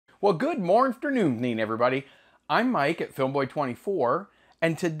Well, good morning, everybody. I'm Mike at Filmboy24,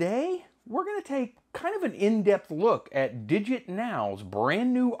 and today we're going to take kind of an in-depth look at DigitNow's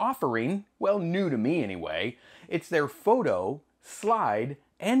brand new offering, well, new to me anyway. It's their photo, slide,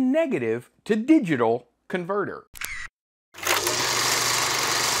 and negative to digital converter.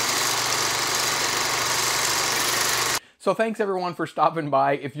 So thanks everyone for stopping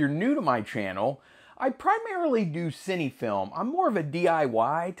by. If you're new to my channel, I primarily do cine film. I'm more of a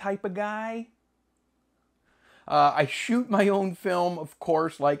DIY type of guy. I shoot my own film, of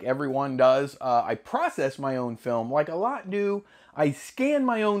course, like everyone does. I process my own film, like a lot do. I scan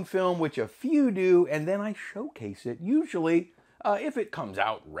my own film, which a few do, and then I showcase it. Usually, if it comes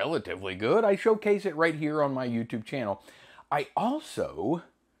out relatively good, I showcase it right here on my YouTube channel. I also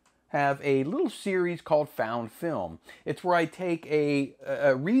have a little series called Found Film. It's where I take a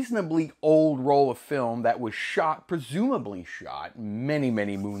reasonably old roll of film that was shot, presumably shot, many,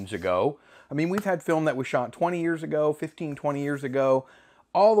 many moons ago. I mean, we've had film that was shot 20 years ago, 15, 20 years ago,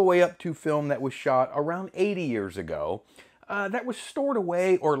 all the way up to film that was shot around 80 years ago, that was stored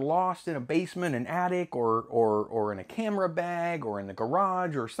away or lost in a basement, an attic, or in a camera bag, or in the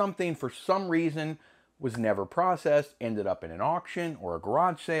garage, or something for some reason, was never processed, ended up in an auction or a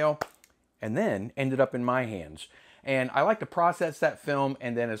garage sale, and then ended up in my hands. And I like to process that film,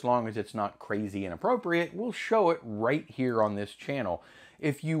 and then as long as it's not crazy inappropriate, we'll show it right here on this channel.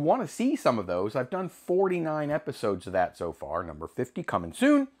 If you want to see some of those, I've done 49 episodes of that so far, number 50 coming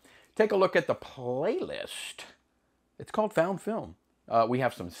soon. Take a look at the playlist. It's called Found Film. We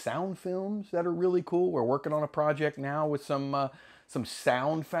have some sound films that are really cool. We're working on a project now with some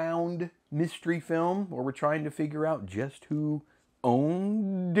sound found mystery film where we're trying to figure out just who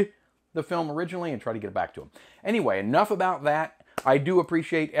owned the film originally and try to get it back to them. Anyway, enough about that. I do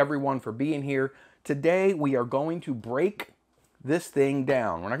appreciate everyone for being here. Today we are going to break this thing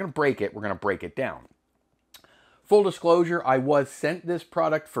down. We're not going to break it, we're going to break it down. Full disclosure, I was sent this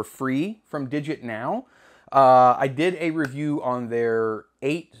product for free from DigitNow. I did a review on their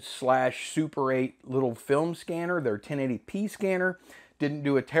 8/Super 8 little film scanner, their 1080p scanner. Didn't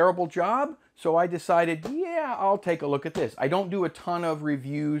do a terrible job, so I decided, yeah, I'll take a look at this. I don't do a ton of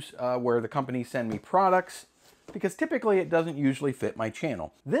reviews where the companies send me products, because typically it doesn't usually fit my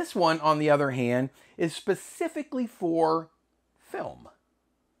channel. This one, on the other hand, is specifically for film,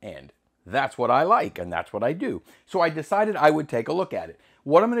 and that's what I like, and that's what I do. So I decided I would take a look at it.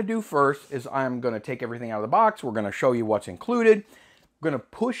 What I'm going to do first is I'm going to take everything out of the box. We're going to show you what's included. We're going to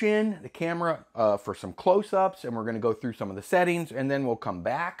push in the camera for some close-ups, and we're going to go through some of the settings, and then we'll come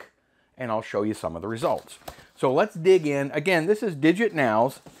back and I'll show you some of the results. So let's dig in. Again, this is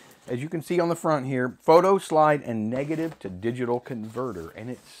DigitNow's, as you can see on the front here, photo, slide, and negative to digital converter, and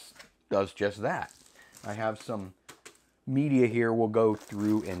it does just that. I have some media here we'll go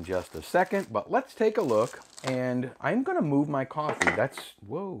through in just a second, but let's take a look, and I'm going to move my coffee.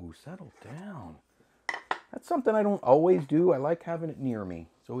 Whoa, settle down. That's something I don't always do. I like having it near me,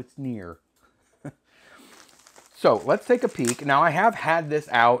 so it's near. So let's take a peek. Now I have had this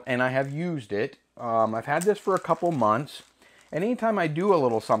out and I have used it. I've had this for a couple months, and anytime I do a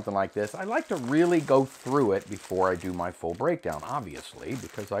little something like this, I like to really go through it before I do my full breakdown, obviously,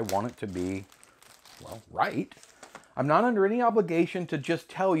 because I want it to be, well, right. I'm not under any obligation to just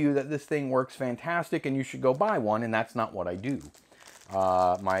tell you that this thing works fantastic and you should go buy one, and that's not what I do.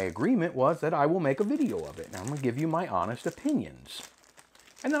 My agreement was that I will make a video of it, and I'm going to give you my honest opinions,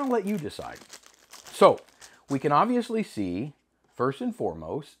 and then I'll let you decide. So, we can obviously see, first and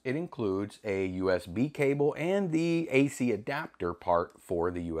foremost, it includes a USB cable and the AC adapter part for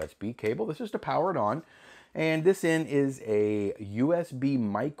the USB cable. This is to power it on, and this end is a USB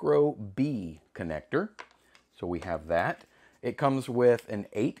micro B connector. So we have that. It comes with an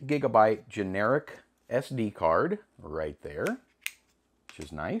 8 GB generic SD card right there, which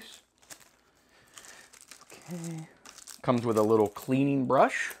is nice. Okay. Comes with a little cleaning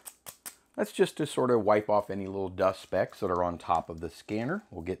brush. That's just to sort of wipe off any little dust specks that are on top of the scanner.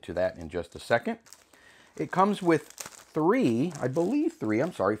 We'll get to that in just a second. It comes with four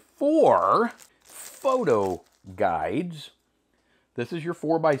photo guides. This is your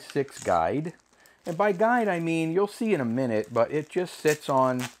 4x6 guide. And by guide, I mean, you'll see in a minute, but it just sits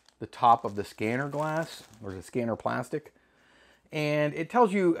on the top of the scanner glass, or the scanner plastic. And it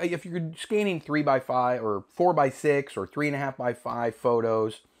tells you if you're scanning 3x5 or 4x6 or 3.5x5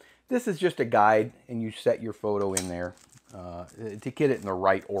 photos, this is just a guide, and you set your photo in there to get it in the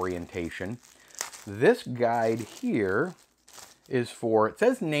right orientation. This guide here is for, it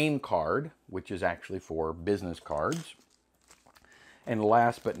says name card, which is actually for business cards. And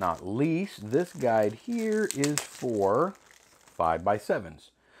last but not least, this guide here is for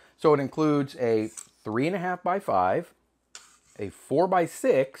 5x7s. So it includes a 3.5 by 5, a 4 by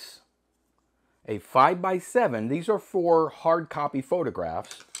 6, a 5 by 7. These are for hard copy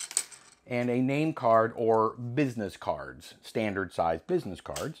photographs, and a name card or business cards, standard size business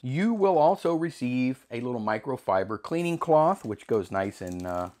cards. You will also receive a little microfiber cleaning cloth, which goes nice and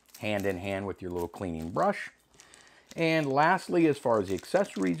hand in hand with your little cleaning brush. And lastly, as far as the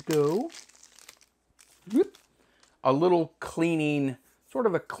accessories go, a little cleaning, sort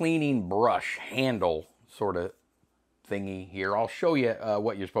of a cleaning brush handle sort of thingy here. I'll show you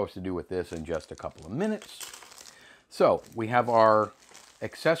what you're supposed to do with this in just a couple of minutes. So we have our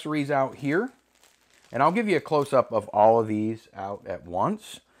accessories out here, and I'll give you a close-up of all of these out at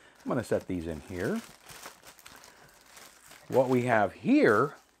once. I'm going to set these in here. What we have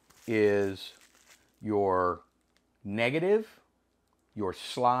here is your negative, your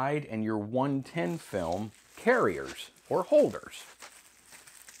slide, and your 110 film carriers or holders.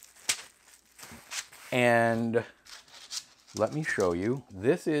 And let me show you.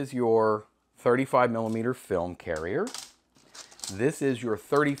 This is your 35mm film carrier. This is your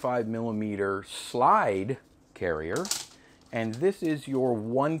 35mm slide carrier, and this is your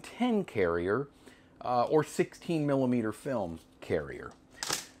 110 carrier or 16mm film carrier.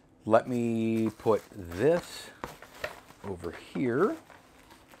 Let me put this over here.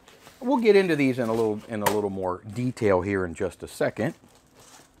 We'll get into these in a little more detail here in just a second.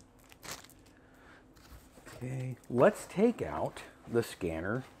 Okay, let's take out the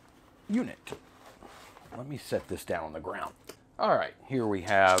scanner unit. Let me set this down on the ground. All right, here we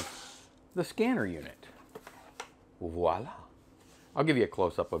have the scanner unit. Voila. I'll give you a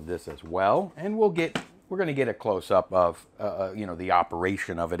close-up of this as well, and we're going to get a close-up of the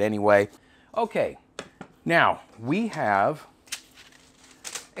operation of it anyway. Okay, now we have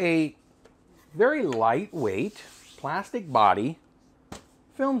a very lightweight plastic body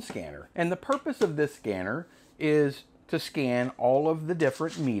film scanner, and the purpose of this scanner is to scan all of the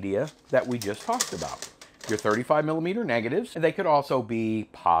different media that we just talked about. Your 35mm negatives, and they could also be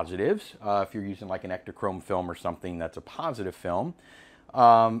positives if you're using like an Ektachrome film or something that's a positive film.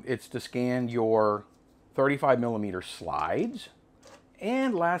 It's to scan your 35mm slides,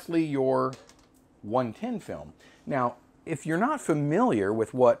 and lastly your 110 film. Now, if you're not familiar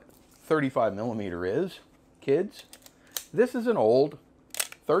with what 35mm is, kids, this is an old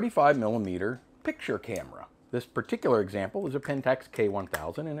 35mm picture camera. This particular example is a Pentax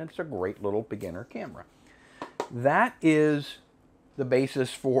K1000, and it's a great little beginner camera. That is the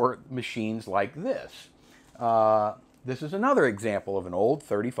basis for machines like this. This is another example of an old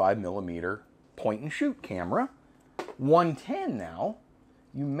 35mm point and shoot camera. 110 now.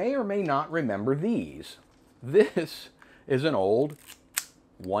 You may or may not remember these. This is an old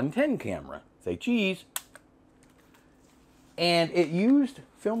 110 camera. Say cheese. And it used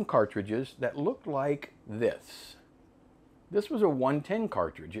film cartridges that looked like this. This was a 110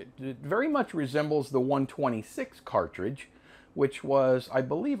 cartridge. It very much resembles the 126 cartridge, which was, I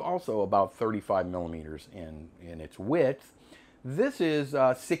believe, also about 35mm in its width. This is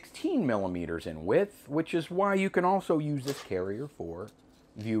 16mm in width, which is why you can also use this carrier for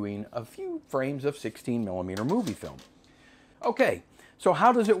viewing a few frames of 16mm movie film. Okay, so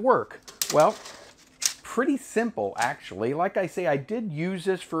how does it work? Well, pretty simple, actually. Like I say, I did use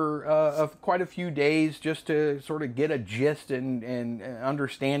this for quite a few days just to sort of get a gist and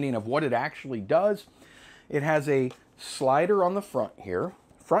understanding of what it actually does. It has a slider on the front here,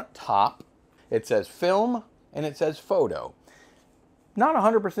 front top. It says film and it says photo. Not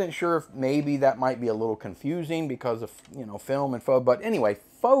 100% sure if maybe that might be a little confusing because of, film and photo. But anyway,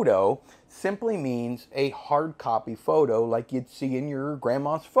 photo simply means a hard copy photo like you'd see in your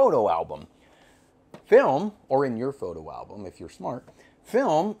grandma's photo album. Film, or in your photo album if you're smart,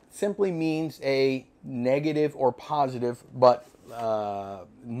 film simply means a negative or positive but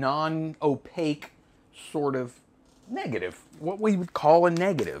non-opaque sort of negative. What we would call a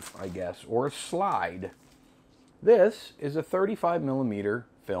negative, I guess, or a slide. This is a 35mm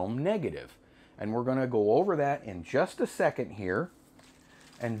film negative, and we're going to go over that in just a second here.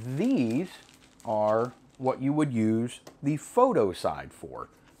 And these are what you would use the photo side for.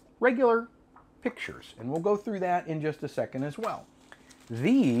 Regular pictures, and we'll go through that in just a second as well.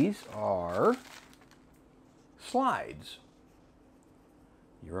 These are slides.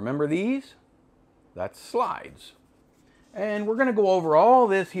 You remember these? That's slides. And we're going to go over all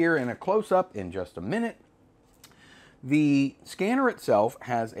this here in a close-up in just a minute. The scanner itself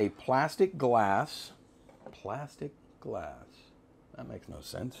has a plastic glass. Plastic glass. That makes no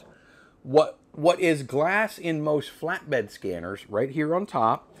sense. What is glass in most flatbed scanners, right here on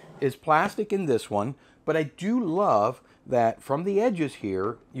top, is plastic in this one, but I do love that from the edges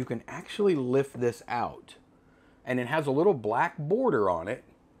here, you can actually lift this out. And it has a little black border on it,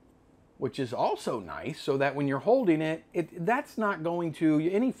 which is also nice, so that when you're holding it, that's not going to,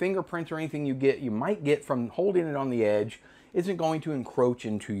 any fingerprints or anything you might get from holding it on the edge isn't going to encroach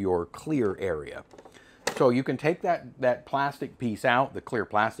into your clear area. So you can take that plastic piece out, the clear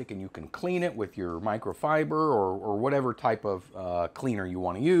plastic, and you can clean it with your microfiber or whatever type of cleaner you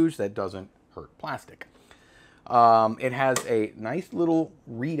want to use that doesn't hurt plastic. It has a nice little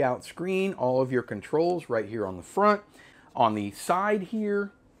readout screen, all of your controls right here on the front. On the side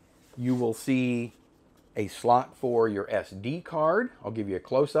here, you will see a slot for your SD card. I'll give you a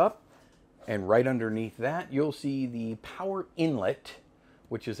close-up. And right underneath that, you'll see the power inlet,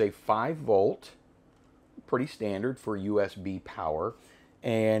 which is a 5-volt, pretty standard for USB power.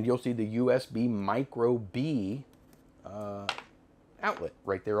 And you'll see the USB micro B outlet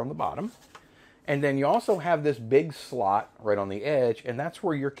right there on the bottom. And then you also have this big slot right on the edge, and that's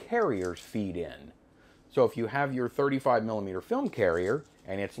where your carriers feed in. So if you have your 35mm film carrier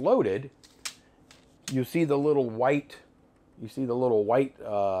and it's loaded, you see the little white,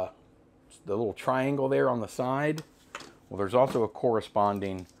 the little triangle there on the side. Well, there's also a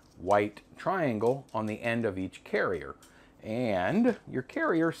corresponding white triangle on the end of each carrier. And your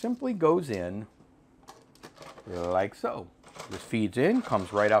carrier simply goes in like so. This feeds in,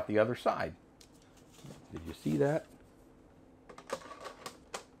 comes right out the other side. Did you see that?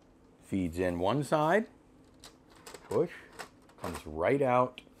 Feeds in one side, push, comes right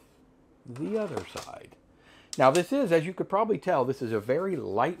out the other side. Now this is, as you could probably tell, this is a very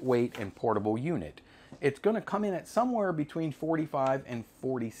lightweight and portable unit. It's going to come in at somewhere between 45 and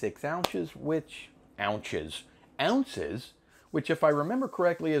 46 ounces, which if I remember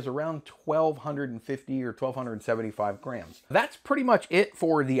correctly is around 1,250 or 1,275 grams. That's pretty much it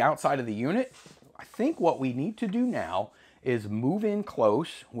for the outside of the unit. I think what we need to do now is move in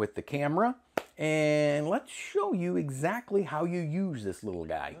close with the camera and let's show you exactly how you use this little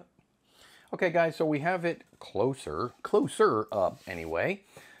guy. Okay guys, so we have it closer up anyway.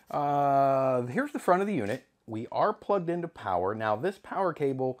 Here's the front of the unit. We are plugged into power. Now this power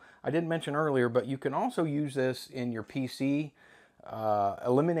cable, I didn't mention earlier, but you can also use this in your PC.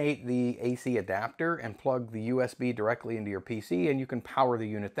 Eliminate the AC adapter and plug the USB directly into your PC and you can power the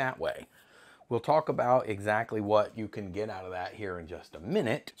unit that way. We'll talk about exactly what you can get out of that here in just a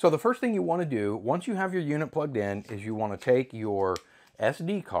minute. So the first thing you want to do, once you have your unit plugged in, is you want to take your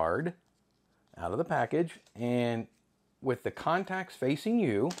SD card out of the package, and with the contacts facing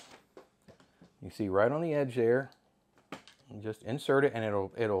you, you see right on the edge there, you just insert it and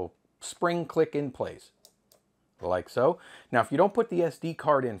it'll spring click in place, like so. Now if you don't put the SD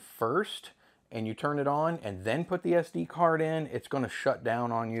card in first, and you turn it on and then put the SD card in, it's going to shut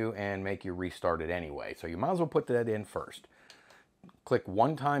down on you and make you restart it anyway. So you might as well put that in first. Click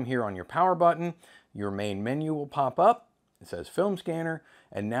one time here on your power button. Your main menu will pop up. It says Film Scanner.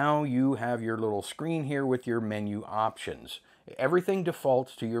 And now you have your little screen here with your menu options. Everything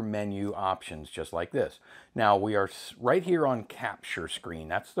defaults to your menu options, just like this. Now we are right here on Capture Screen.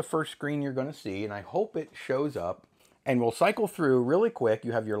 That's the first screen you're going to see, and I hope it shows up. And we'll cycle through really quick.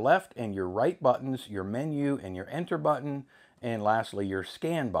 You have your left and your right buttons, your menu and your enter button, and lastly your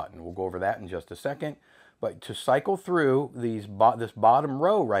scan button. We'll go over that in just a second. But to cycle through this bottom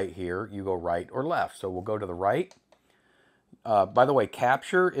row right here, you go right or left. So we'll go to the right. By the way,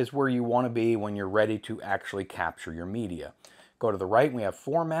 capture is where you want to be when you're ready to actually capture your media. Go to the right and we have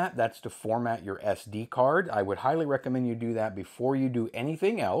format. That's to format your SD card. I would highly recommend you do that before you do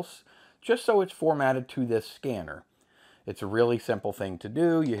anything else, just so it's formatted to this scanner. It's a really simple thing to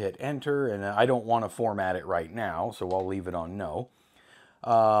do. You hit enter, and I don't want to format it right now, so I'll leave it on no.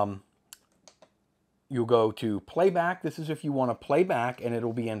 You'll go to playback. This is if you want to play back, and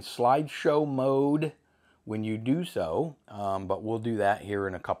it'll be in slideshow mode when you do so, but we'll do that here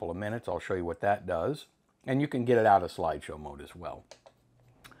in a couple of minutes. I'll show you what that does, and you can get it out of slideshow mode as well.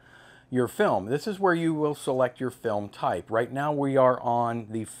 Your film. This is where you will select your film type. Right now we are on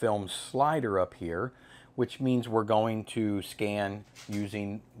the film slider up here, which means we're going to scan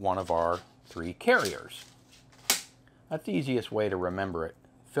using one of our 3 carriers. That's the easiest way to remember it.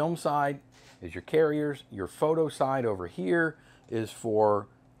 Film side is your carriers. Your photo side over here is for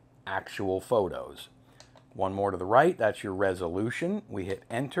actual photos. One more to the right, that's your resolution. We hit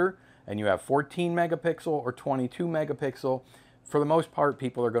enter, and you have 14 megapixel or 22 megapixel. For the most part,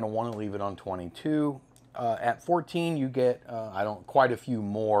 people are going to want to leave it on 22. At 14, you get quite a few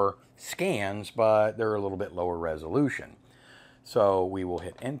more scans, but they're a little bit lower resolution. So we will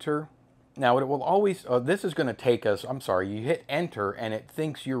hit enter. Now it will always, this is going to take us, you hit enter and it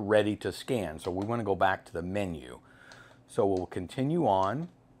thinks you're ready to scan. So we want to go back to the menu. So we'll continue on.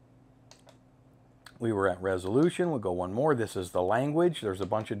 We were at resolution. We'll go one more. This is the language. There's a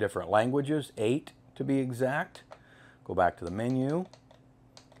bunch of different languages, 8 to be exact. Go back to the menu.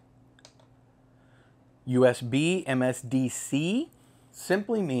 USB MSDC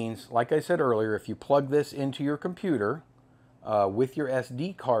simply means, like I said earlier, if you plug this into your computer with your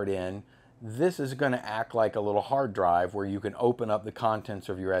SD card in, this is going to act like a little hard drive where you can open up the contents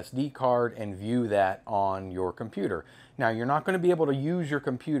of your SD card and view that on your computer. Now, you're not going to be able to use your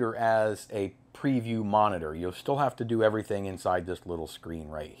computer as a preview monitor. You'll still have to do everything inside this little screen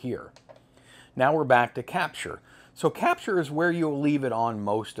right here. Now we're back to capture. So capture is where you'll leave it on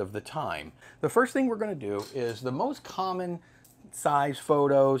most of the time. The first thing we're going to do is the most common size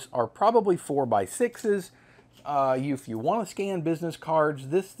photos are probably 4x6s. If you want to scan business cards,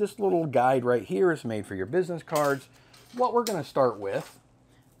 this little guide right here is made for your business cards. What we're going to start with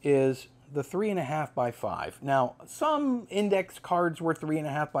is the 3.5x5. Now, some index cards were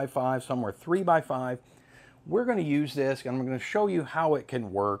 3.5x5, some were 3x5. We're going to use this, and I'm going to show you how it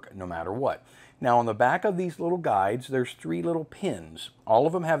can work no matter what. Now, on the back of these little guides, there's 3 little pins. All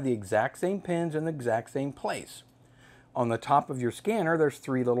of them have the exact same pins in the exact same place. On the top of your scanner, there's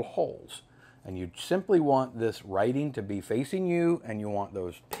 3 little holes. And you simply want this writing to be facing you, and you want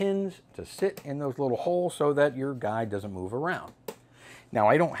those pins to sit in those little holes so that your guide doesn't move around. Now,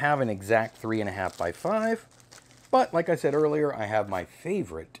 I don't have an exact 3.5x5, but like I said earlier, I have my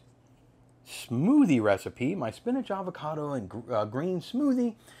favorite smoothie recipe, my spinach, avocado, and green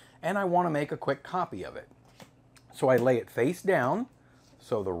smoothie, and I want to make a quick copy of it. So I lay it face down,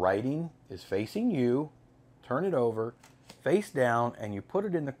 so the writing is facing you, turn it over, face down, and you put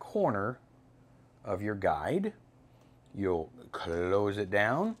it in the corner of your guide. You'll close it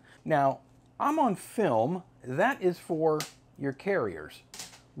down. Now, I'm on film. That is for your carriers.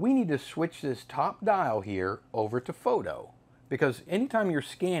 We need to switch this top dial here over to photo, because anytime you're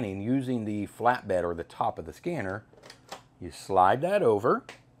scanning using the flatbed or the top of the scanner, you slide that over.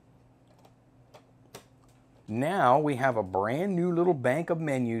 Now we have a brand new little bank of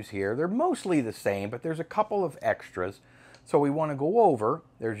menus here. They're mostly the same, but there's a couple of extras. So we want to go over,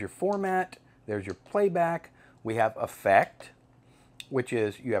 there's your format, there's your playback, we have effect, which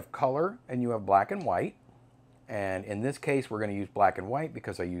is you have color and you have black and white. And in this case, we're going to use black and white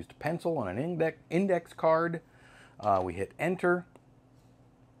because I used a pencil on an index card. We hit enter,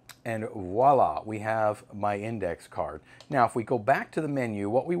 and voila, we have my index card. Now, if we go back to the menu,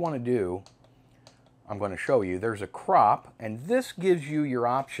 what we want to do, I'm going to show you, there's a crop, and this gives you your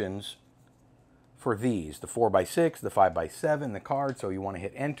options for these, the 4x6, the 5x7, the card. So you want to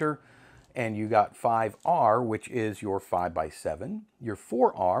hit enter, and you got 5R, which is your 5x7, your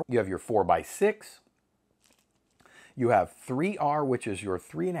 4R, you have your 4x6, you have 3R, which is your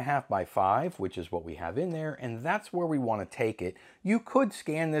 3.5x5, which is what we have in there, and that's where we want to take it. You could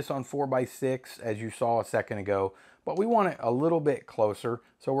scan this on 4x6, as you saw a second ago, but we want it a little bit closer,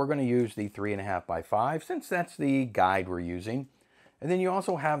 so we're going to use the 3.5x5, since that's the guide we're using. And then you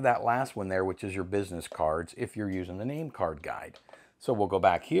also have that last one there, which is your business cards, if you're using the name card guide. So we'll go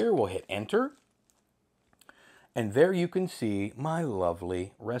back here, we'll hit enter, and there you can see my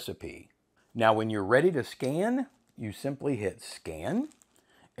lovely recipe. Now, when you're ready to scan, you simply hit scan,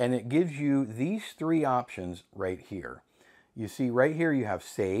 and it gives you these 3 options right here. You see right here you have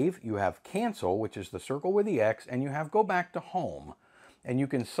save, you have cancel, which is the circle with the X, and you have go back to home. And you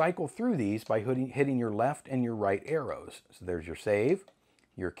can cycle through these by hitting your left and your right arrows. So there's your save,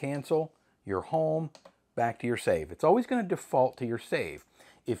 your cancel, your home, back to your save. It's always going to default to your save.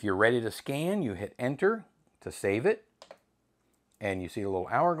 If you're ready to scan, you hit enter to save it. And you see a little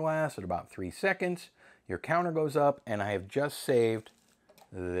hourglass at about 3 seconds. Your counter goes up, and I have just saved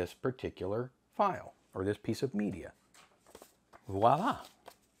this particular file, or this piece of media. Voila.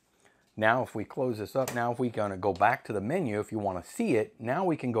 Now, if we close this up, now if we're going to go back to the menu, if you want to see it, now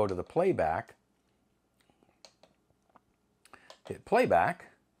we can go to the playback, hit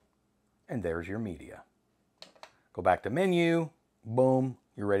playback, and there's your media. Go back to menu, boom,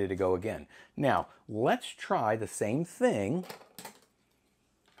 you're ready to go again. Now, let's try the same thing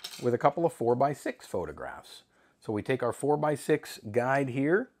with a couple of 4x6 photographs. So we take our 4x6 guide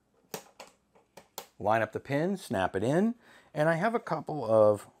here, line up the pin, snap it in, and I have a couple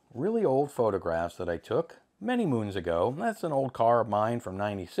of really old photographs that I took many moons ago. That's an old car of mine from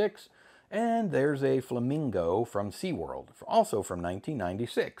 '96, and there's a flamingo from SeaWorld, also from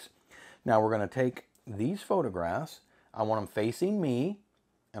 1996. Now we're going to take these photographs, I want them facing me,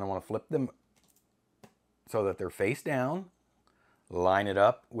 and I want to flip them so that they're face down, line it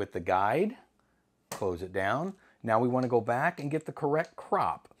up with the guide, close it down, Now we want to go back and get the correct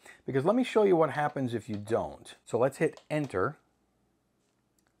crop, because let me show you what happens if you don't. So let's hit enter.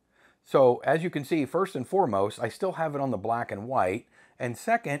 So as you can see, first and foremost, I still have it on the black and white, and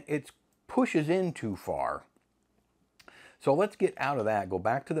second, it pushes in too far. So let's get out of that, go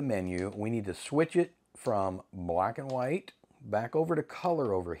back to the menu. We need to switch it from black and white back over to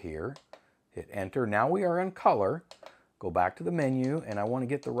color over here. Hit enter. Now we are in color. Go back to the menu, and I want to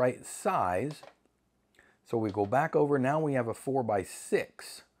get the right size. So we go back over. Now we have a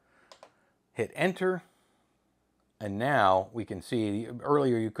 4:6. Hit enter. And now we can see,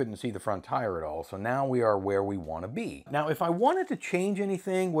 earlier you couldn't see the front tire at all. So now we are where we want to be. Now, if I wanted to change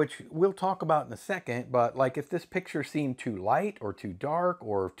anything, which we'll talk about in a second, but like if this picture seemed too light or too dark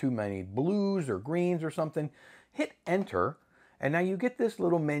or too many blues or greens or something, hit enter. And now you get this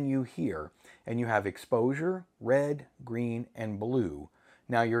little menu here, and you have exposure, red, green, and blue.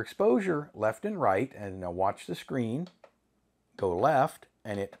 Now your exposure left and right, and now watch the screen, go left,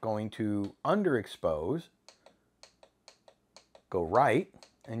 and it's going to underexpose. Go right,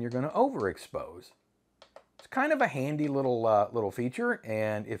 and you're going to overexpose. It's kind of a handy little feature,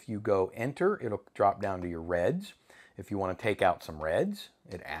 and if you go enter, it'll drop down to your reds. If you want to take out some reds,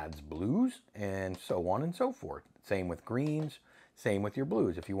 it adds blues, and so on and so forth. Same with greens, same with your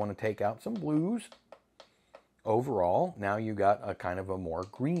blues. If you want to take out some blues, overall, now you got a kind of a more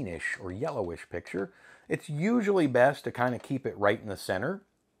greenish or yellowish picture. It's usually best to kind of keep it right in the center,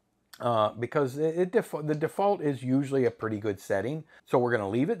 because the default is usually a pretty good setting. So we're going to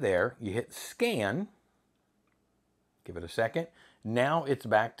leave it there. You hit scan. Give it a second. Now it's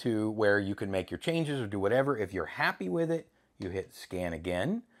back to where you can make your changes or do whatever. If you're happy with it, you hit scan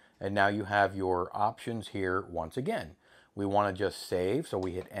again. And now you have your options here once again. We want to just save, so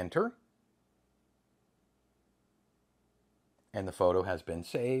we hit enter. And the photo has been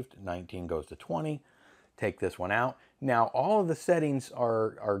saved. 19 goes to 20. Take this one out. Now all of the settings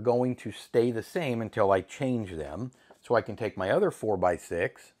are going to stay the same until I change them. So I can take my other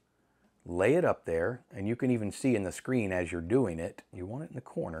 4:6, lay it up there, and you can even see in the screen as you're doing it. You want it in the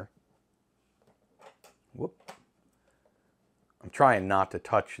corner. Whoop. I'm trying not to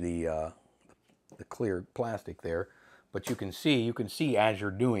touch the clear plastic there, but you can see as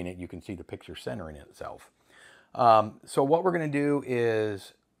you're doing it, you can see the picture centering itself. So what we're going to do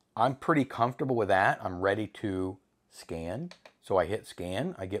is, I'm pretty comfortable with that. I'm ready to scan. So I hit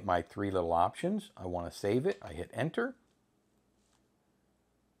scan. I get my 3 little options. I want to save it. I hit enter.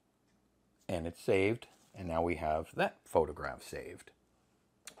 And it's saved. And now we have that photograph saved.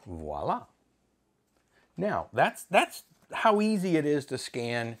 Voila. Now, that's how easy it is to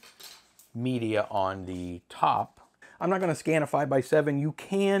scan media on the top. I'm not going to scan a 5:7. You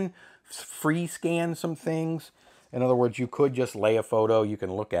can free scan some things. In other words, you could just lay a photo, you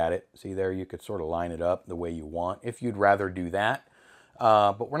can look at it. See there, you could sort of line it up the way you want if you'd rather do that.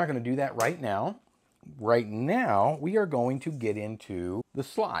 But we're not going to do that right now. Right now, we are going to get into the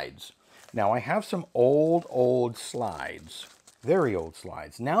slides. Now, I have some old slides, very old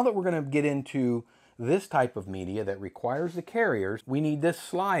slides. Now that we're going to get into this type of media that requires the carriers, we need this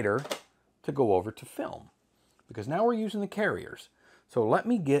slider to go over to film, because now we're using the carriers. So let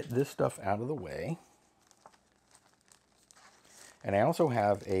me get this stuff out of the way. And I also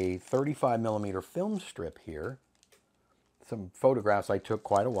have a 35mm film strip here. Some photographs I took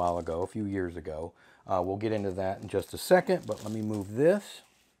quite a while ago, a few years ago. We'll get into that in just a second, but let me move this.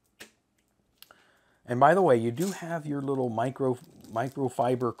 And by the way, you do have your little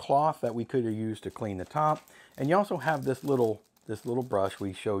microfiber cloth that we could have used to clean the top. And you also have this little brush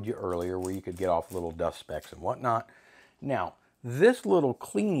we showed you earlier where you could get off little dust specks and whatnot. Now, this little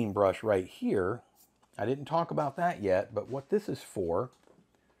cleaning brush right here, I didn't talk about that yet, but what this is for,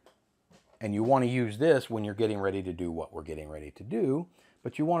 and you want to use this when you're getting ready to do what we're getting ready to do,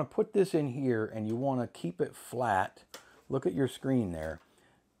 but you want to put this in here and you want to keep it flat. Look at your screen there.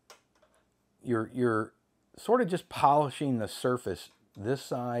 You're sort of just polishing the surface, this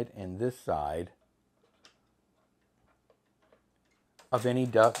side and this side, of any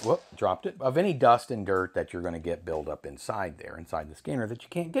dust, whoop, dropped it, of any dust and dirt that you're going to get build up inside there, inside the scanner that you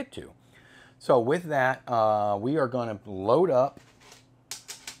can't get to. So with that, we are going to load up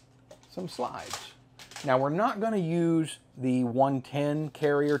some slides. Now we're not going to use the 110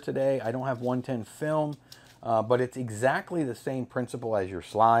 carrier today. I don't have 110 film, but it's exactly the same principle as your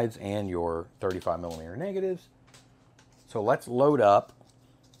slides and your 35mm negatives. So let's load up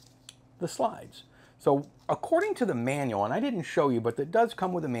the slides. So according to the manual, and I didn't show you, but it does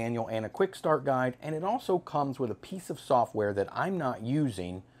come with a manual and a quick start guide, and it also comes with a piece of software that I'm not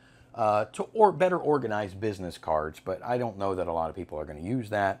using to better organize business cards, but I don't know that a lot of people are going to use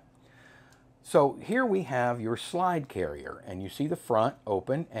that. So here we have your slide carrier, and you see the front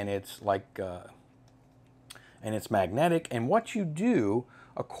open, and it's like, and it's magnetic. And what you do,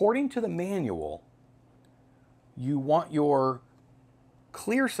 according to the manual, you want your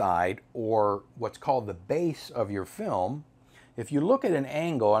clear side, or what's called the base of your film. If you look at an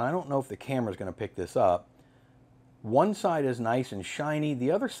angle, and I don't know if the camera is going to pick this up, one side is nice and shiny,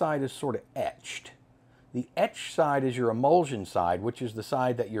 the other side is sort of etched. The etched side is your emulsion side, which is the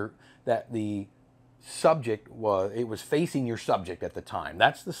side that the subject was facing your subject at the time.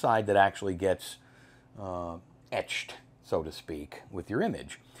 That's the side that actually gets etched, so to speak, with your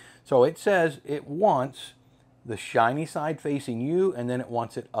image. So it says it wants the shiny side facing you, and then it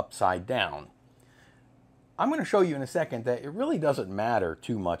wants it upside down. I'm going to show you in a second that it really doesn't matter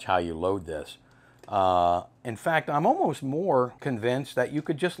too much how you load this. In fact, I'm almost more convinced that you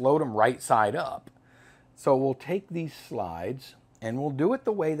could just load them right side up. So we'll take these slides and we'll do it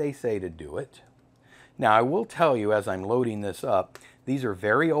the way they say to do it. Now I will tell you, as I'm loading this up, these are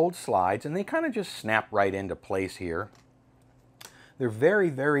very old slides and they kind of just snap right into place here. They're very,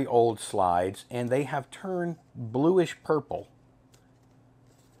 very old slides and they have turned bluish purple.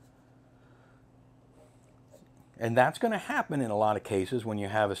 And that's going to happen in a lot of cases when you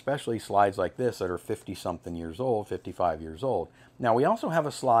have especially slides like this that are 50-something years old, 55 years old. Now we also have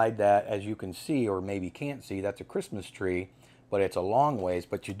a slide that, as you can see, or maybe can't see, that's a Christmas tree, but it's a long ways,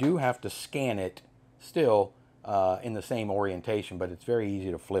 but you do have to scan it still in the same orientation, but it's very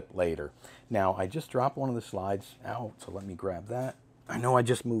easy to flip later. Now I just dropped one of the slides out, so let me grab that. I know I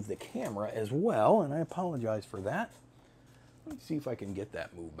just moved the camera as well, and I apologize for that. Let's see if I can get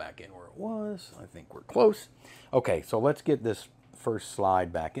that moved back in where it was. I think we're close. Okay, so let's get this first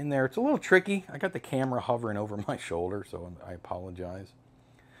slide back in there. It's a little tricky. I got the camera hovering over my shoulder, so I apologize.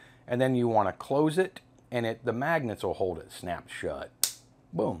 And then you want to close it, and the magnets will hold it snapped shut.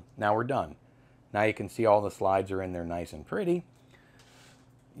 Boom, now we're done. Now you can see all the slides are in there nice and pretty.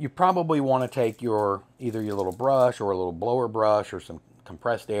 You probably want to take either your little brush or a little blower brush or some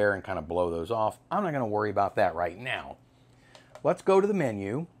compressed air and kind of blow those off. I'm not going to worry about that right now. Let's go to the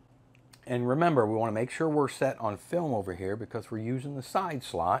menu, and remember, we want to make sure we're set on film over here because we're using the side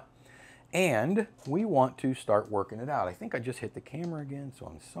slot, and we want to start working it out. I think I just hit the camera again, so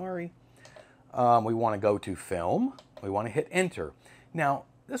I'm sorry. We want to go to film. We want to hit enter. Now,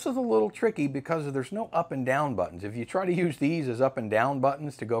 this is a little tricky because there's no up and down buttons. If you try to use these as up and down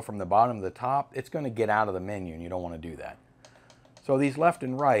buttons to go from the bottom to the top, it's going to get out of the menu, and you don't want to do that. So these left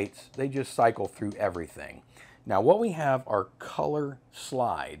and rights, they just cycle through everything. Now what we have are color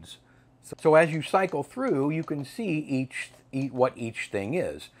slides. So as you cycle through, you can see what each thing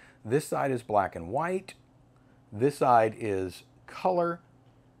is. This side is black and white. This side is color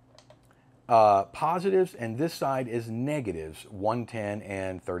positives, and this side is negatives, 110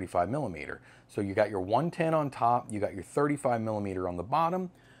 and 35 millimeter. So you got your 110 on top, you got your 35 millimeter on the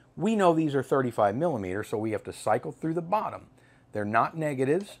bottom. We know these are 35 millimeter, so we have to cycle through the bottom. They're not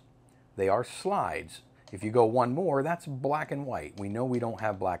negatives, they are slides. If you go one more, that's black and white. We know we don't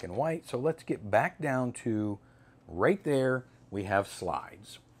have black and white, so let's get back down to right there, we have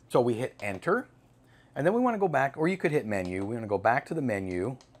slides. So we hit enter, and then we want to go back, or you could hit menu. We want to go back to the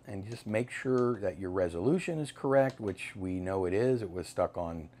menu and just make sure that your resolution is correct, which we know it is. It was stuck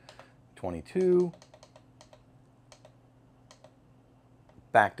on 22.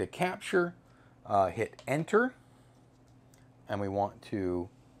 Back to capture, hit enter, and we want to,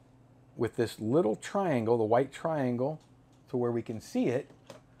 with this little triangle, the white triangle, to where we can see it,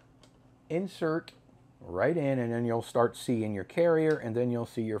 insert right in, and then you'll start seeing your carrier, and then you'll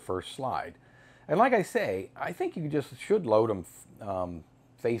see your first slide. And like I say, I think you just should load them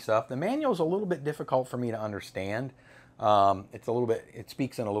face up. The manual's a little bit difficult for me to understand. It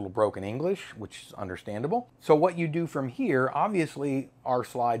speaks in a little broken English, which is understandable. So what you do from here, obviously our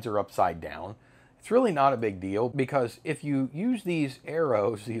slides are upside down. It's really not a big deal because if you use these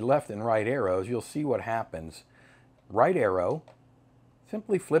arrows, the left and right arrows, you'll see what happens. Right arrow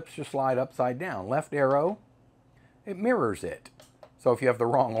simply flips your slide upside down. Left arrow, it mirrors it. So if you have the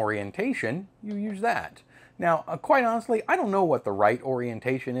wrong orientation, you use that. Now, quite honestly, I don't know what the right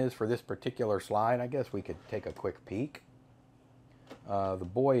orientation is for this particular slide. I guess we could take a quick peek. The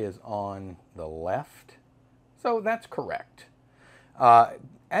boy is on the left, so that's correct.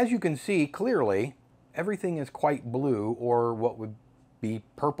 As you can see clearly, everything is quite blue, or what would be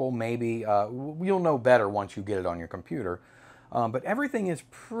purple maybe. You'll know better once you get it on your computer. But everything is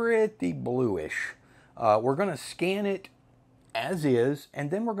pretty bluish. We're going to scan it as is,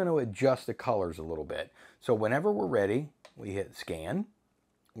 and then we're going to adjust the colors a little bit. So whenever we're ready, we hit scan.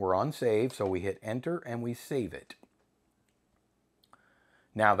 We're on save, so we hit enter and we save it.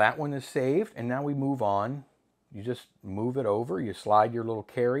 Now that one is saved, and now we move on. You just move it over, you slide your little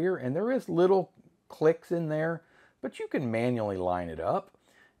carrier, and there is little clicks in there, but you can manually line it up.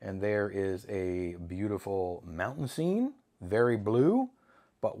 And there is a beautiful mountain scene, very blue,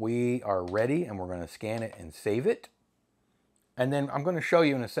 but we are ready and we're going to scan it and save it. And then I'm going to show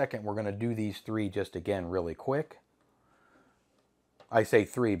you in a second, we're going to do these three just again really quick. I say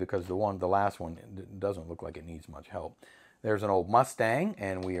three because the last one doesn't look like it needs much help. There's an old Mustang,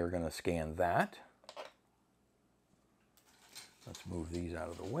 and we are going to scan that. Let's move these out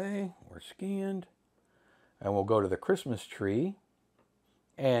of the way. We're scanned. And we'll go to the Christmas tree.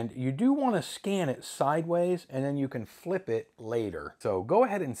 And you do want to scan it sideways, and then you can flip it later. So go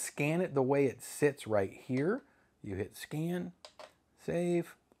ahead and scan it the way it sits right here. You hit scan,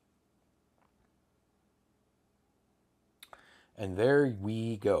 save. And there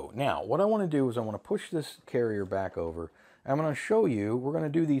we go. Now, what I want to do is I want to push this carrier back over. I'm going to show you, we're going to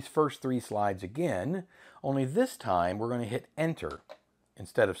do these first three slides again, only this time we're going to hit enter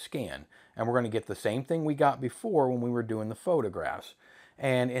instead of scan. And we're going to get the same thing we got before when we were doing the photographs.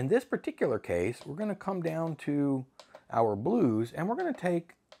 And in this particular case, we're going to come down to our blues, and we're going to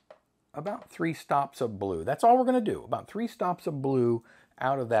take about 3 stops of blue. That's all we're going to do, about 3 stops of blue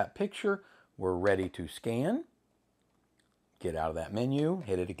out of that picture. We're ready to scan. Get out of that menu,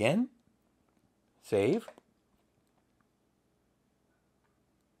 hit it again, save.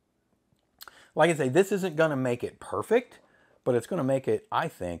 Like I say, this isn't going to make it perfect, but it's going to make it, I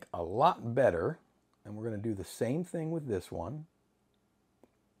think, a lot better. And we're going to do the same thing with this one.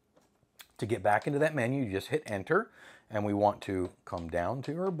 To get back into that menu, you just hit enter, and we want to come down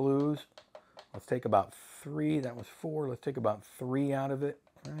to our blues. Let's take about 3, that was 4, let's take about 3 out of it,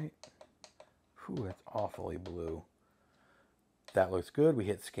 right? Whew, that's awfully blue. That looks good. We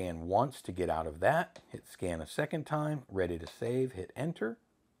hit scan once to get out of that, hit scan a second time, ready to save, hit enter.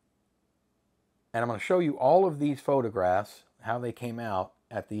 And I'm going to show you all of these photographs, how they came out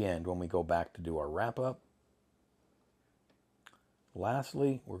at the end when we go back to do our wrap up.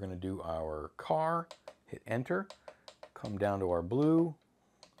 Lastly, we're going to do our car, hit enter, come down to our blue.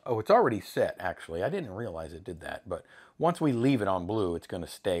 Oh, it's already set, actually. I didn't realize it did that, but once we leave it on blue, it's going to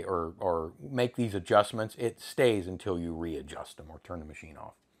stay, or make these adjustments. It stays until you readjust them or turn the machine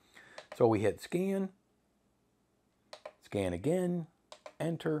off. So we hit scan, scan again,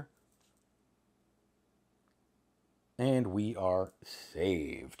 enter, and we are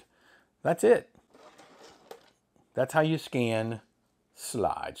saved. That's it. That's how you scan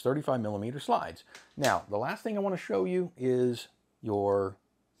slides, 35mm slides. Now, the last thing I want to show you is your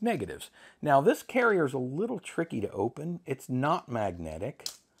negatives. Now, this carrier is a little tricky to open. It's not magnetic.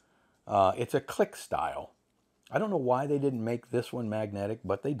 It's a click style. I don't know why they didn't make this one magnetic,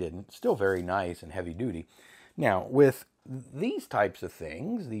 but they didn't. Still very nice and heavy duty. Now, with these types of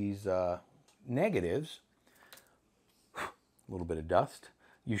things, these negatives, a little bit of dust,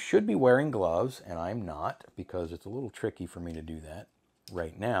 you should be wearing gloves, and I'm not because it's a little tricky for me to do that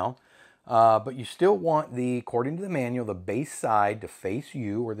right now. But you still want the, according to the manual, the base side to face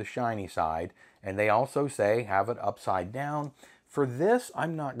you, or the shiny side. And they also say have it upside down. For this,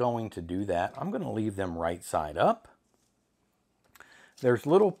 I'm not going to do that. I'm going to leave them right side up. There's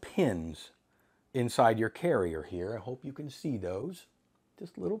little pins inside your carrier here. I hope you can see those.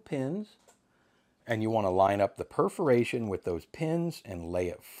 Just little pins. And you want to line up the perforation with those pins and lay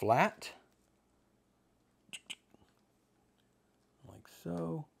it flat. Like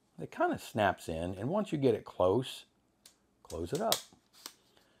so. It kind of snaps in, and once you get it close, close it up.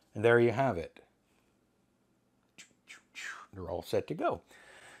 And there you have it. They're all set to go.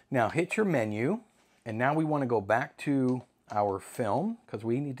 Now hit your menu, and now we want to go back to our film, because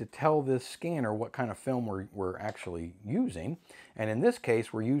we need to tell this scanner what kind of film we're actually using. And in this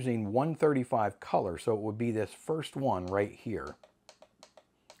case, we're using 135 color, so it would be this first one right here.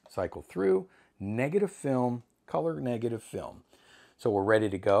 Cycle through, negative film, color negative film. So we're ready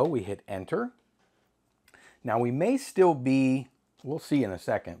to go. We hit enter. Now we may still be, we'll see in a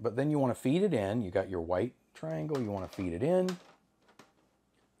second, but then you want to feed it in. You got your white triangle, you want to feed it in.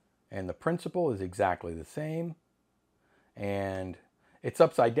 And the principle is exactly the same. And it's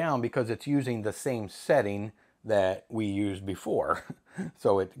upside down because it's using the same setting that we used before.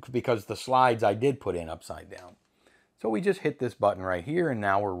 So because the slides I did put in upside down. So we just hit this button right here, and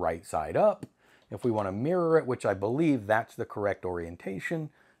now we're right side up. If we want to mirror it, which I believe that's the correct orientation,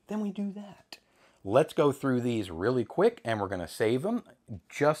 then we do that. Let's go through these really quick, and we're going to save them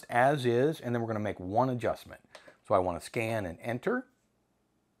just as is, and then we're going to make one adjustment. So I want to scan and enter.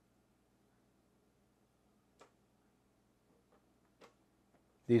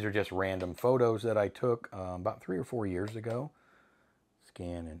 These are just random photos that I took about 3 or 4 years ago.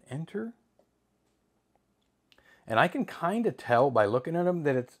 Scan and enter. And I can kind of tell by looking at them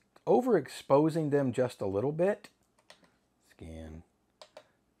that it's overexposing them just a little bit. Scan,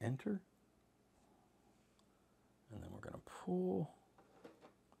 enter. And then we're going to pull,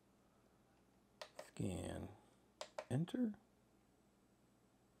 scan, enter.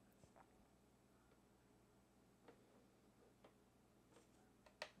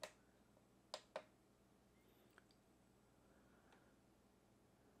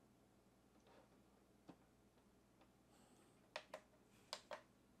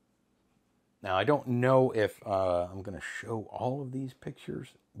 Now, I don't know if I'm going to show all of these pictures,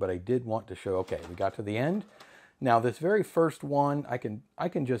 but I did want to show, okay, we got to the end. Now, this very first one, I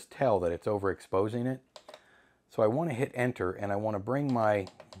can just tell that it's overexposing it. So I want to hit enter, and I want to bring my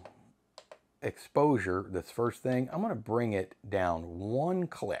exposure, this first thing, I'm going to bring it down one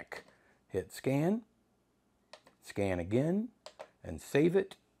click. Hit scan, scan again, and save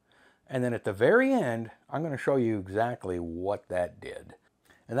it. And then at the very end, I'm going to show you exactly what that did.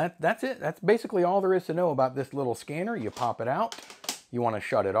 And that's it. That's basically all there is to know about this little scanner. You pop it out. You want to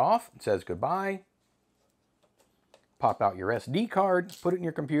shut it off. It says goodbye. Pop out your SD card, put it in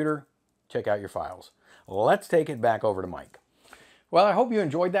your computer, check out your files. Let's take it back over to Mike. Well, I hope you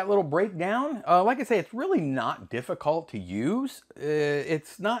enjoyed that little breakdown. Like I say, it's really not difficult to use.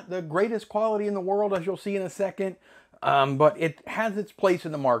 It's not the greatest quality in the world, as you'll see in a second, but it has its place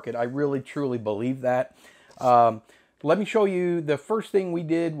in the market. I really, truly believe that. Let me show you, the first thing we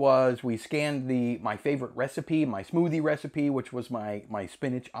did was we scanned my favorite recipe, my smoothie recipe, which was my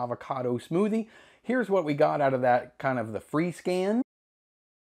spinach avocado smoothie. Here's what we got out of that, kind of the free scan.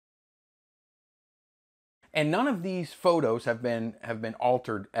 And none of these photos have been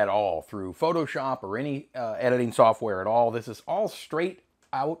altered at all through Photoshop or any editing software at all. This is all straight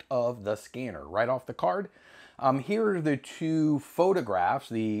out of the scanner, right off the card. Here are the two photographs,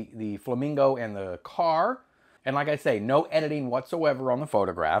 the flamingo and the car. And like I say, no editing whatsoever on the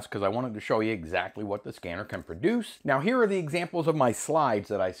photographs because I wanted to show you exactly what the scanner can produce. Now here are the examples of my slides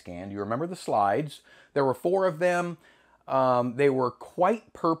that I scanned. You remember the slides? There were 4 of them. They were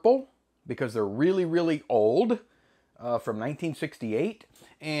quite purple because they're really, really old, from 1968.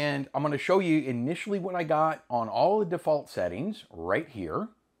 And I'm going to show you initially what I got on all the default settings right here.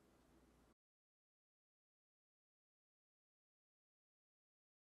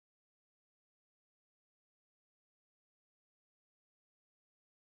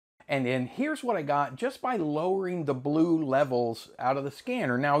 And then here's what I got just by lowering the blue levels out of the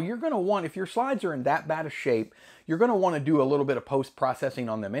scanner. Now you're going to want, if your slides are in that bad of shape, you're going to want to do a little bit of post-processing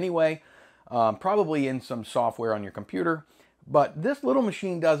on them anyway, probably in some software on your computer. But this little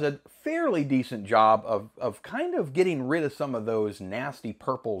machine does a fairly decent job of kind of getting rid of some of those nasty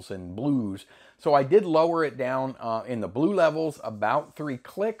purples and blues. So I did lower it down in the blue levels about 3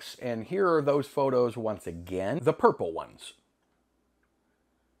 clicks. And here are those photos once again, the purple ones.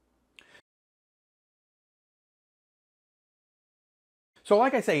 So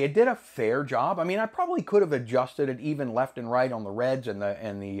like I say, it did a fair job. I mean, I probably could have adjusted it even left and right on the reds and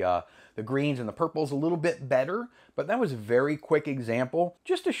the greens and the purples a little bit better, but that was a very quick example.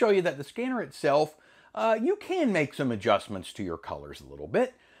 Just to show you that the scanner itself, you can make some adjustments to your colors a little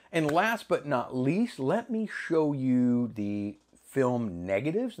bit. And last but not least, let me show you the film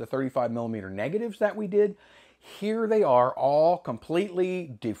negatives, the 35mm negatives that we did. Here they are, all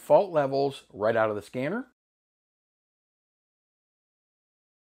completely default levels right out of the scanner.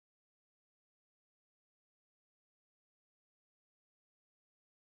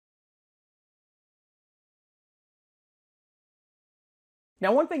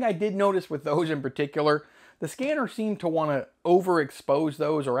 Now, one thing I did notice with those in particular, the scanner seemed to want to overexpose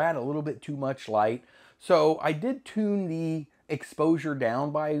those or add a little bit too much light. So I did tune the exposure down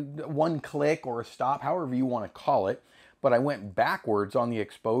by 1 click or a stop, however you want to call it. But I went backwards on the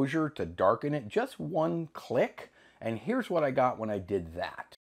exposure to darken it just 1 click. And here's what I got when I did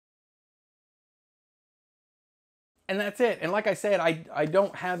that. And that's it. And like I said, I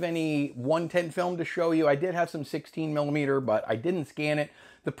don't have any 110 film to show you. I did have some 16mm, but I didn't scan it.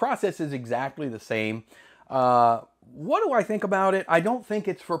 The process is exactly the same. What do I think about it? I don't think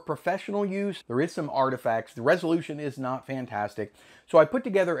it's for professional use. There is some artifacts. The resolution is not fantastic. So I put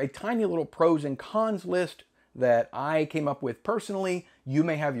together a tiny little pros and cons list that I came up with personally. You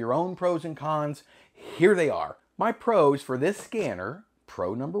may have your own pros and cons. Here they are. My pros for this scanner,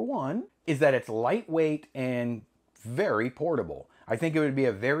 pro number 1, is that it's lightweight and very portable. I think it would be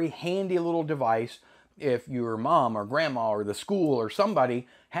a very handy little device if your mom or grandma or the school or somebody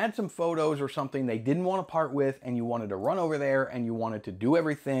had some photos or something they didn't want to part with and you wanted to run over there and you wanted to do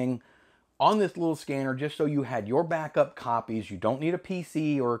everything on this little scanner just so you had your backup copies. You don't need a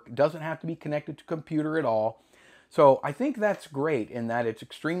PC, or it doesn't have to be connected to a computer at all. So I think that's great in that it's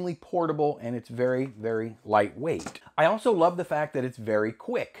extremely portable and it's very, very lightweight. I also love the fact that it's very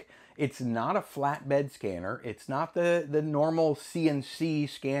quick. It's not a flatbed scanner. It's not the normal CNC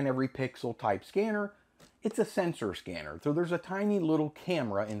scan every pixel type scanner. It's a sensor scanner. So there's a tiny little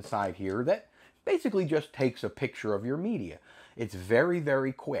camera inside here that basically just takes a picture of your media. It's very,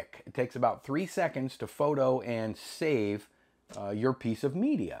 very quick. It takes about 3 seconds to photo and save your piece of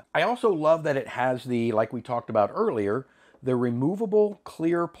media. I also love that it has the, like we talked about earlier, the removable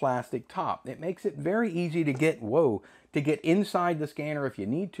clear plastic top. It makes it very easy to get, to get inside the scanner if you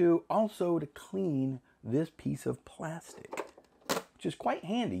need to. Also to clean this piece of plastic, which is quite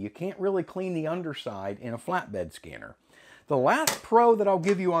handy. You can't really clean the underside in a flatbed scanner. The last pro that I'll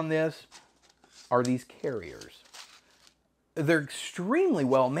give you on this are these carriers. They're extremely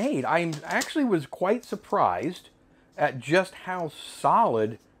well made. I actually was quite surprised at just how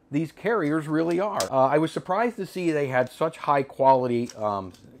solid these carriers really are. I was surprised to see they had such high quality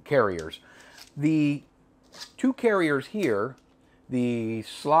carriers. The two carriers here, the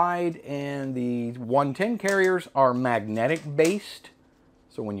slide and the 110 carriers, are magnetic based.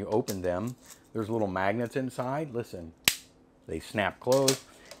 So when you open them, there's little magnets inside. Listen, they snap closed.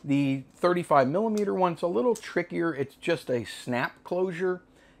 The 35mm one's a little trickier. It's just a snap closure.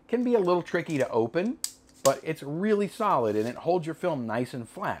 Can be a little tricky to open, but it's really solid and it holds your film nice and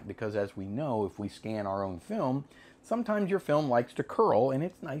flat, because as we know, if we scan our own film, sometimes your film likes to curl and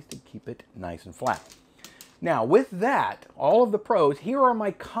it's nice to keep it nice and flat. Now with that, all of the pros, here are my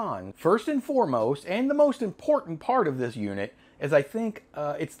cons. First and foremost, and the most important part of this unit, is I think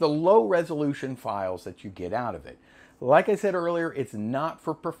it's the low resolution files that you get out of it. Like I said earlier, it's not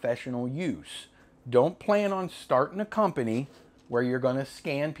for professional use. Don't plan on starting a company where you're going to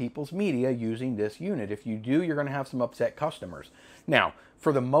scan people's media using this unit. If you do, you're going to have some upset customers. Now,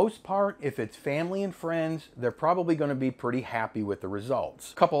 for the most part, if it's family and friends, they're probably going to be pretty happy with the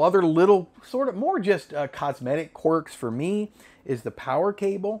results. A couple other little, sort of more just cosmetic quirks for me is the power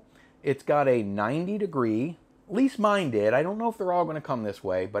cable. It's got a 90-degree, at least mine did. I don't know if they're all going to come this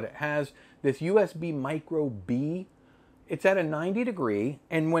way, but it has this USB micro B. It's at a 90-degree,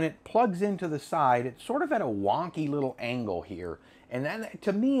 and when it plugs into the side, it's sort of at a wonky little angle here. And that,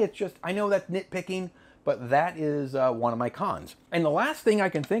 to me, it's just, I know that's nitpicking, but that is one of my cons. And the last thing I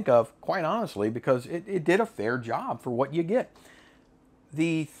can think of, quite honestly, because it did a fair job for what you get.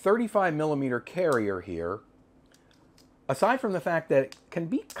 The 35mm carrier here, aside from the fact that it can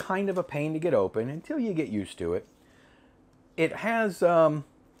be kind of a pain to get open until you get used to it, it has...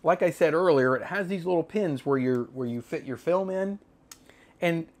 like I said earlier, it has these little pins where you fit your film in.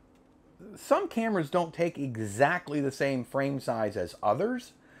 And some cameras don't take exactly the same frame size as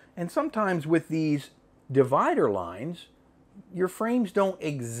others. And sometimes with these divider lines, your frames don't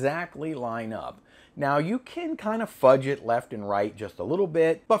exactly line up. Now you can kind of fudge it left and right just a little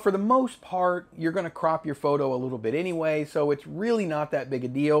bit, but for the most part, you're going to crop your photo a little bit anyway, so it's really not that big a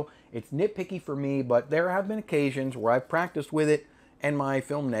deal. It's nitpicky for me, but there have been occasions where I've practiced with it and my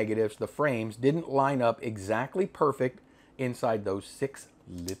film negatives, the frames, didn't line up exactly perfect inside those 6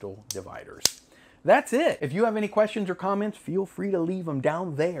 little dividers. That's it. If you have any questions or comments, feel free to leave them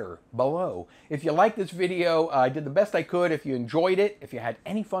down there below. If you like this video, I did the best I could. If you enjoyed it, if you had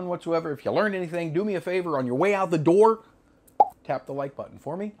any fun whatsoever, if you learned anything, do me a favor on your way out the door, tap the like button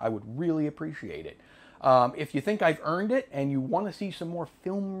for me. I would really appreciate it. If you think I've earned it and you want to see some more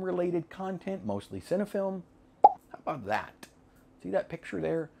film-related content, mostly cinefilm, how about that? See that picture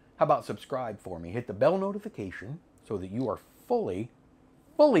there? How about subscribe for me? Hit the bell notification so that you are fully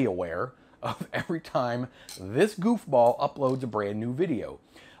aware of every time this goofball uploads a brand new video.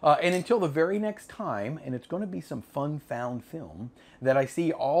 And until the very next time, and it's going to be some fun found film, that I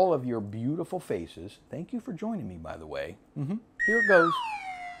see all of your beautiful faces. Thank you for joining me, by the way. Here it goes.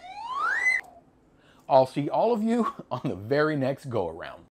 I'll see all of you on the very next go-around.